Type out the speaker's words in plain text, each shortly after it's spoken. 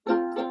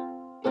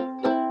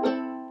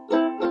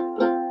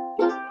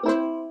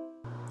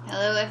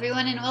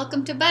everyone, and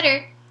welcome to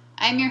Butter.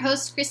 I'm your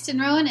host,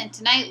 Kristin and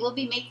tonight we'll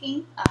be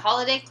making a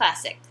holiday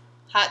classic,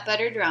 hot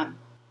buttered rum.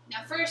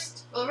 Now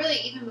first, well really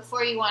even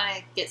before you want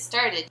to get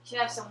started, you should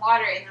have some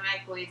water in the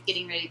microwave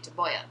getting ready to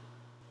boil.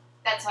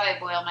 That's how I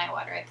boil my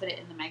water, I put it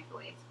in the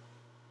microwave.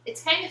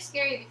 It's kind of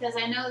scary because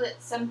I know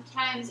that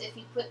sometimes if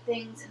you put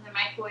things in the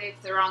microwave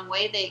the wrong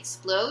way, they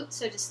explode,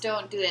 so just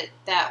don't do it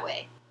that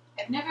way.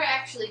 I've never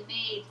actually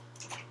made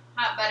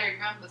hot buttered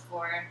rum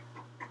before,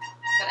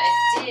 but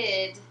I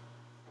did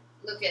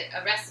look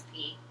at a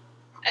recipe.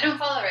 I don't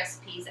follow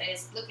recipes, I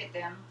just look at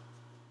them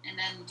and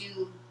then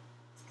do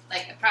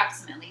like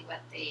approximately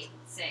what they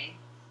say.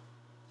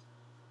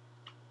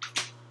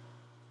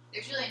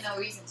 There's really no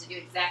reason to do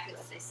exactly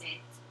what they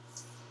say.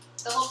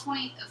 The whole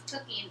point of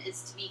cooking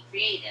is to be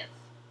creative.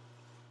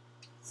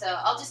 So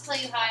I'll just tell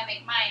you how I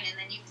make mine and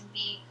then you can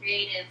be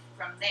creative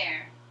from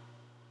there,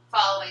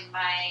 following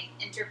my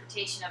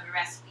interpretation of a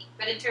recipe.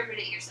 But interpret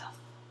it yourself.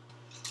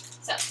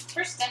 So,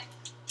 first step,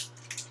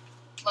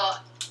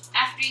 well,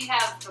 after you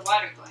have the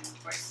water going,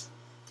 of course.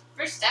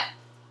 First step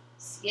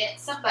is get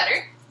some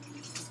butter.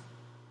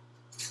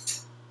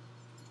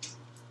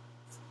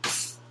 And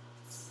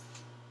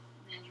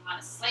then you want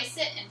to slice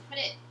it and put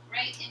it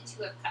right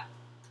into a cup.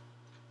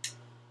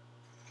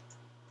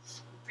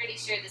 I'm pretty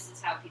sure this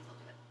is how people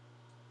do it.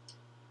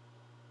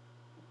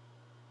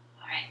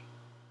 Alright.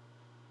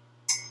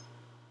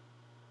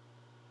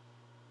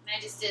 And I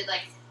just did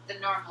like the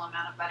normal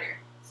amount of butter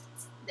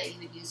that you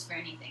would use for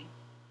anything.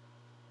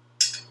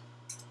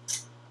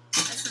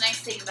 That's the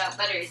nice thing about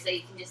butter is that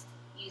you can just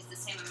use the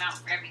same amount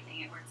for everything.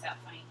 It works out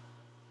fine.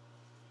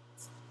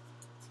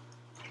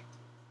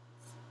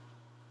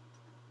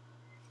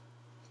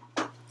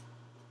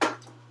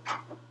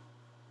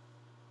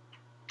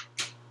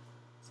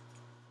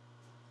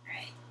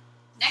 Alright.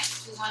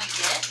 Next we want to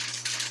get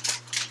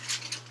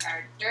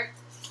our dark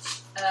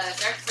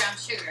brown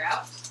sugar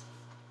out.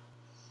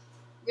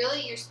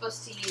 Really you're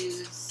supposed to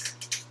use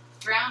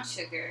brown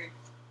sugar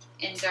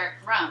in dark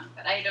rum,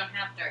 but I don't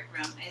have dark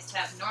rum. I just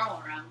have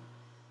normal rum.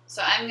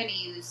 So I'm going to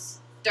use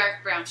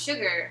dark brown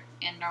sugar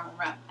and normal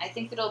rum. I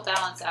think it'll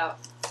balance out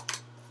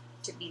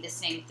to be the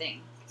same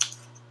thing.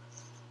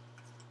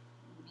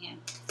 Man,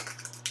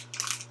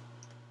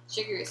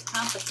 sugar is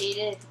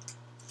complicated.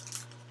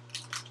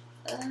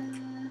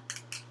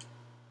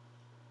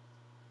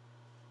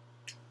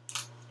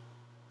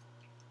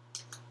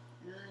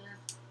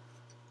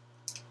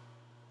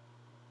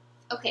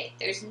 Okay,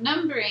 there's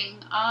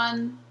numbering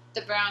on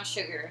the brown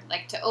sugar,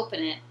 like to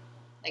open it,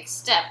 like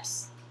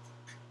steps.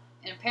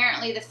 And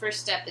apparently the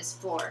first step is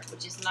 4,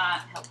 which is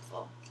not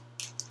helpful.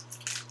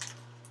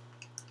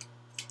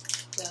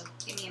 So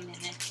give me a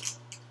minute.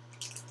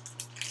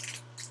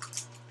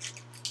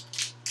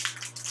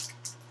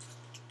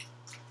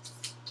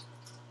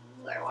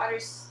 Ooh, our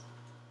water's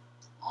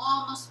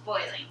almost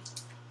boiling.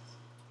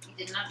 We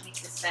did not make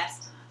this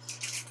fast enough.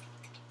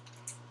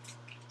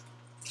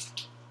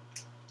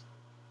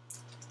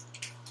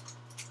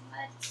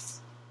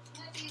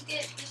 How do you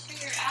get the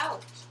sugar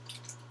out?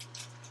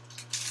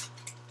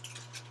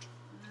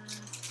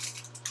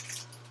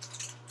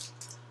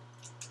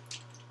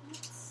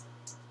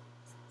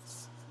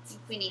 I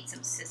think we need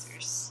some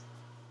scissors.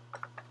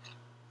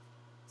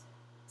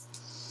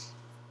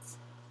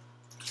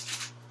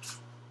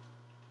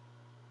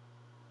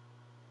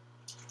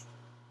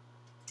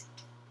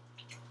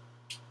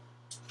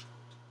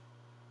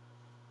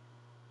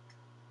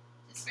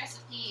 This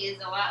recipe is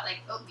a lot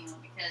like oatmeal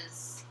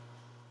because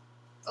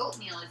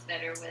oatmeal is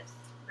better with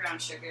brown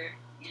sugar,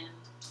 and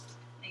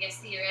I guess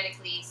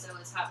theoretically so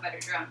is hot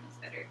buttered rum is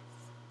better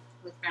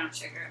with brown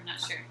sugar. I'm not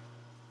sure.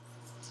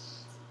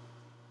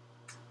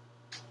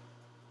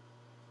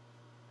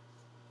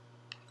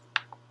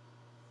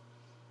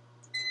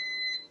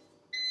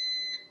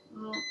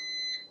 Well,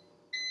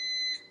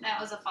 that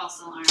was a false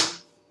alarm.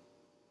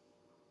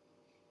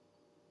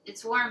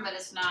 It's warm, but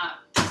it's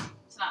not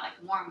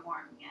like warm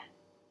yet.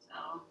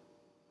 So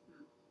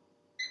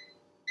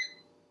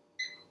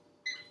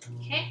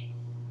okay.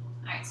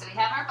 Alright, so we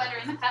have our butter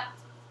in the cup.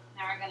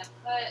 Now we're going to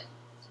put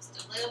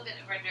just a little bit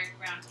of our dark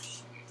brown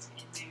sugar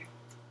in there.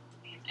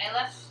 Man, I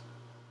left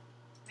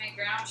my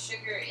brown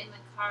sugar in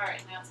the car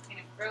and now it's kind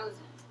of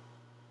frozen.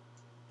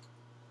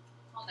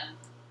 Hold on.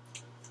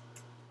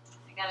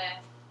 I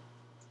gotta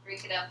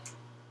break it up.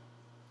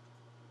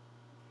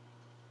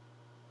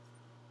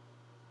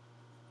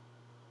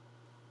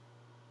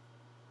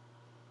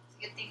 It's a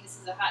good thing this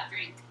is a hot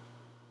drink.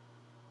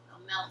 It'll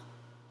melt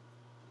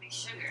my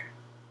sugar.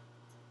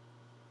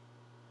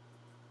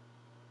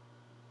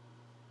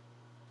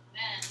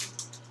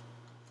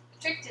 The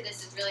trick to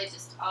this is really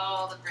just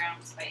all the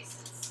brown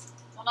spices.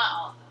 Well, not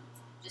all of them,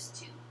 just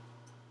 2.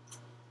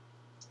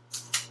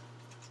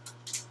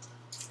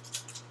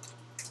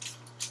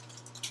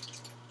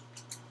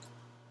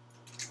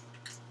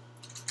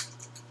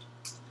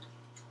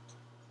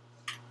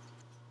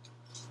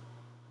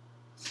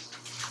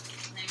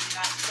 And then we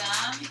got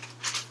some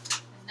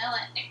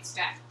vanilla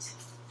extract.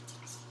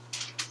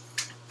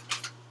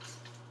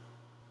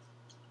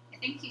 I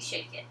think you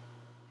shake it.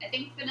 I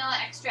think vanilla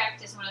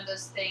extract is one of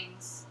those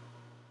things.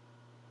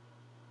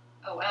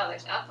 Oh wow,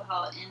 there's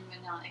alcohol in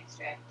vanilla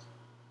extract.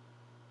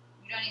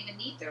 You don't even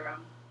need the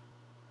rum.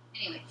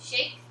 Anyway,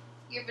 shake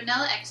your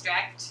vanilla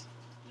extract.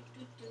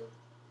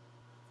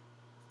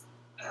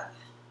 Oh,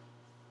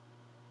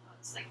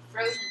 it's like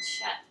frozen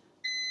shut.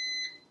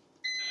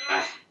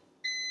 Ugh.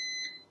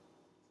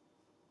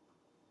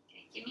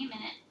 Okay, give me a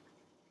minute.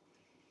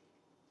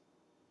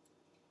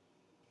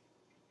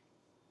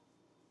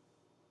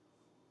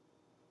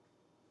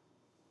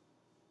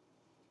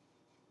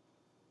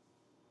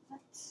 What?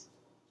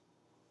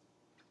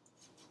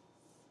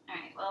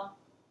 Alright, well,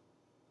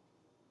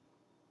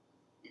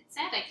 it's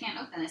sad I can't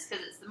open this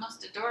because it's the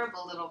most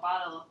adorable little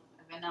bottle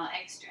of vanilla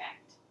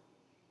extract.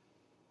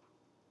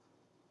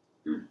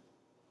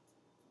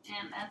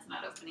 And that's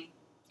not opening.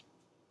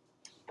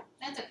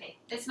 That's okay.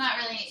 It's not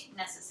really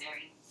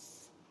necessary.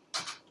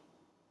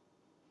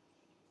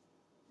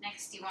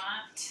 Next you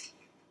want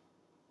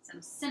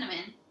some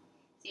cinnamon.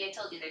 See, I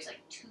told you there's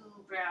like 2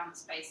 brown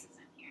spices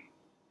in here.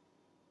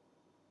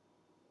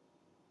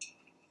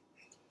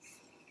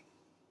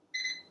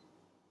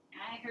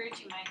 I heard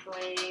you,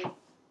 microwave.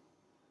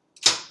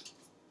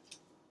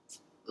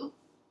 Oop.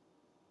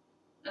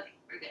 Okay,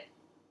 we're good.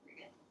 We're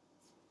good.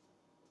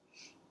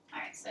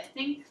 Alright, so I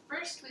think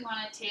first we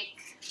want to take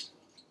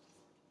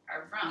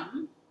our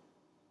rum,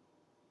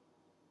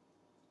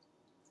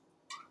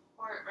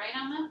 pour it right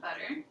on that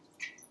butter.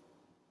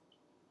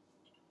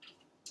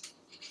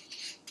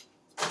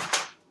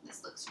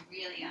 This looks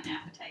really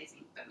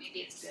unappetizing, but maybe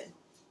it's good.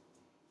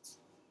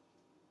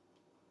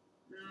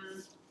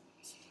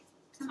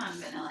 Come on,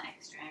 vanilla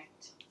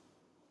extract.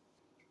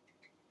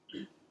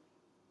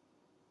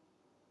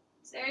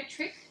 Is there a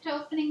trick to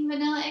opening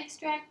vanilla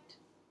extract?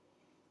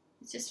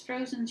 It's just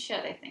frozen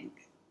shut, I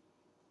think.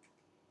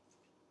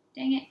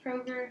 Dang it,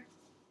 Kroger.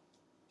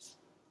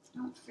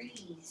 Don't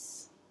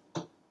freeze.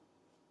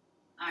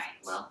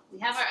 Alright, well, we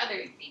have our other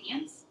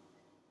ingredients.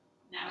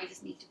 Now we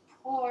just need to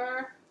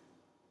pour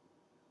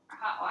our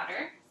hot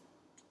water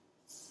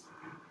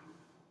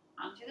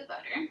onto the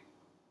butter.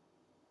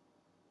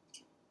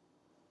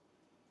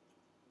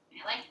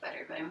 I like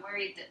butter, but I'm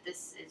worried that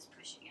this is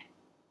pushing it.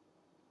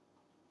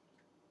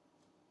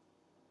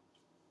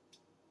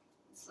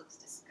 This looks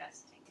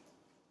disgusting.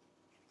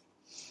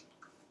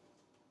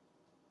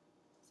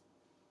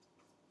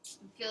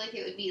 I feel like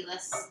it would be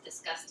less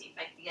disgusting if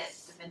I could get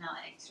the vanilla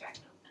extract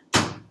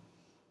open.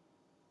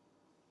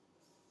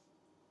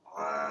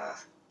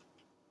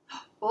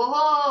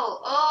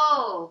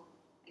 Oh,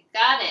 I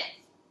got it.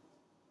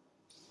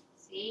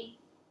 See?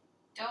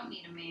 Don't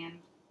need a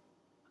man.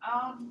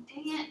 Oh,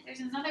 dang it, there's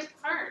another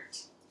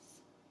part.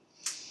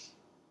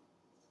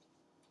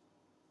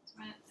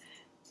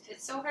 If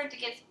it's so hard to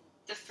get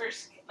the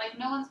first, like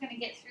no one's going to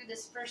get through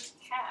this first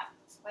cap.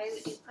 Why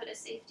would you put a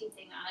safety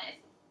thing on it?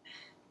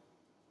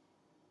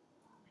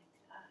 Oh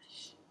my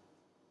gosh.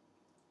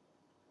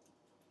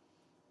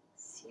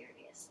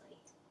 Seriously.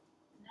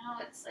 Now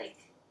it's like,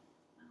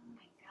 oh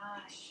my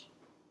gosh.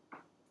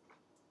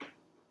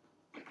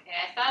 Okay,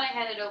 I thought I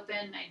had it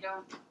open. I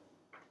don't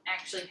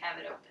actually have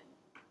it open.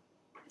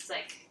 It's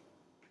like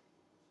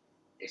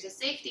there's a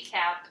safety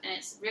cap and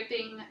it's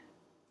ripping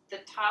the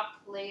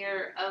top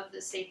layer of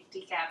the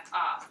safety cap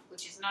off,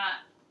 which is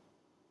not,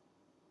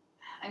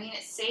 I mean,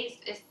 it's safe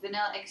if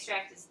vanilla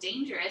extract is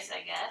dangerous,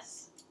 I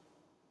guess,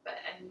 but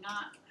I'm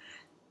not.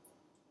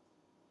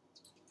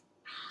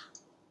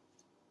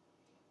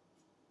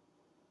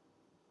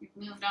 We've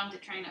moved on to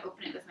trying to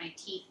open it with my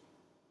teeth.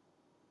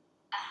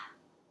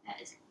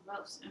 That is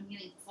gross. I'm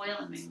getting foil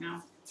in my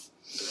mouth.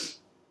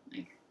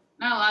 Like,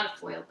 not a lot of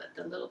foil, but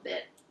the little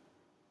bit.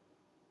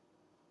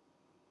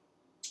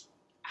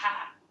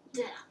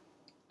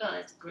 Oh,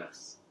 that's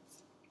gross.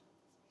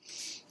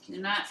 Do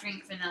not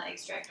drink vanilla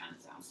extract on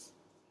its own.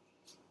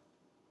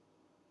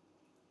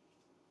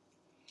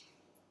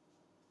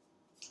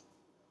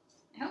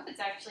 I hope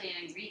it's actually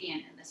an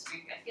ingredient in this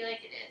drink. I feel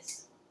like it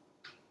is.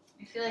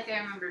 I feel like I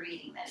remember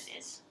reading that it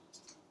is.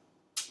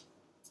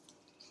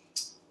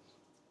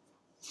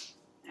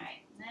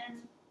 Alright, and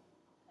then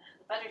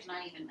the butter's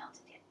not even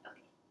melted yet.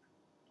 Okay.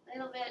 A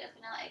little bit of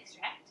vanilla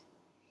extract.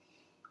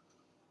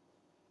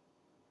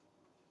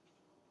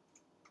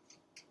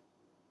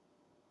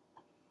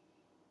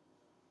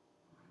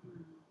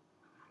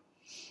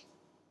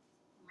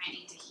 Might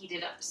need to heat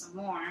it up some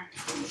more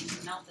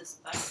to melt this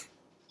butter.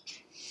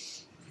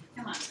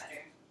 Come on,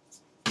 butter.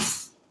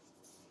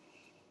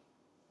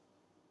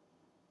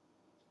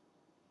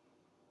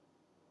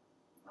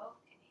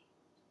 Okay.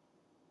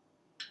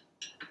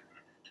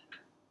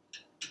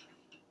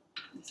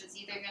 This is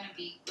either going to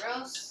be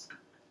gross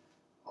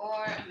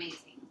or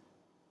amazing,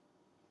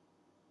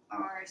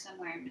 or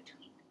somewhere in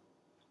between.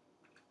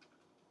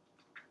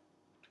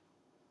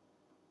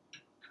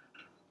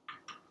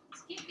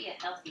 This can't be a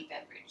healthy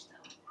beverage, though.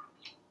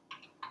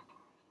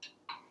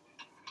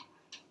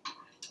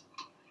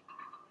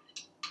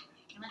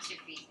 Unless you're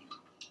freezing.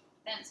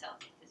 Then it's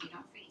healthy, because you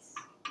don't freeze.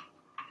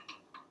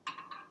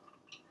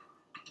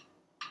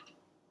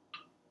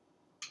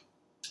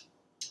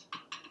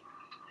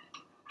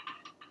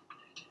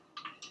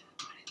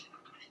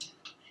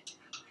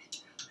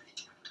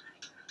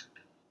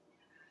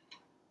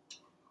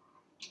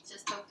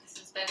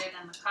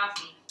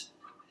 coffee.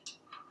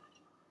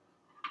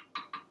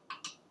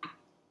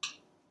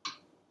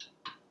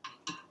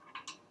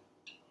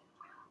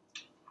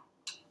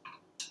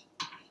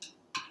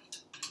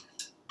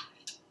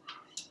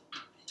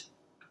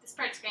 This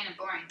part's kind of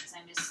boring because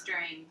I'm just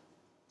stirring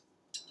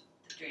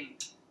the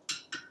drink.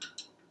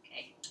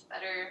 Okay,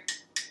 butter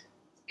is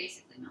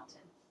basically melted.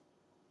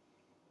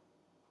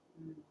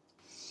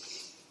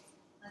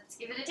 Let's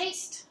give it a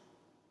taste.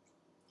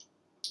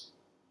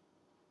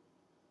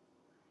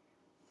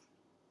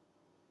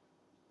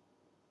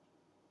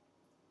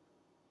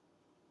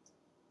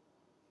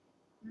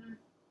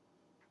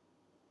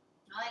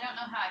 Well, I don't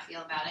know how I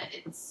feel about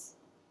it. It's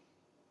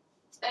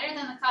better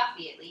than the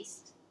coffee, at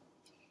least.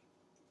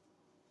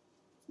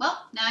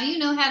 Well, now you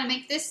know how to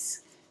make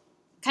this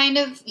kind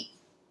of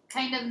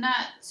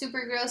not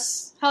super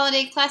gross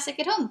holiday classic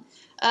at home.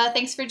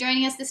 Thanks for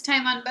joining us this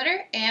time on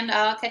Butter, and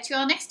I'll catch you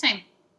all next time.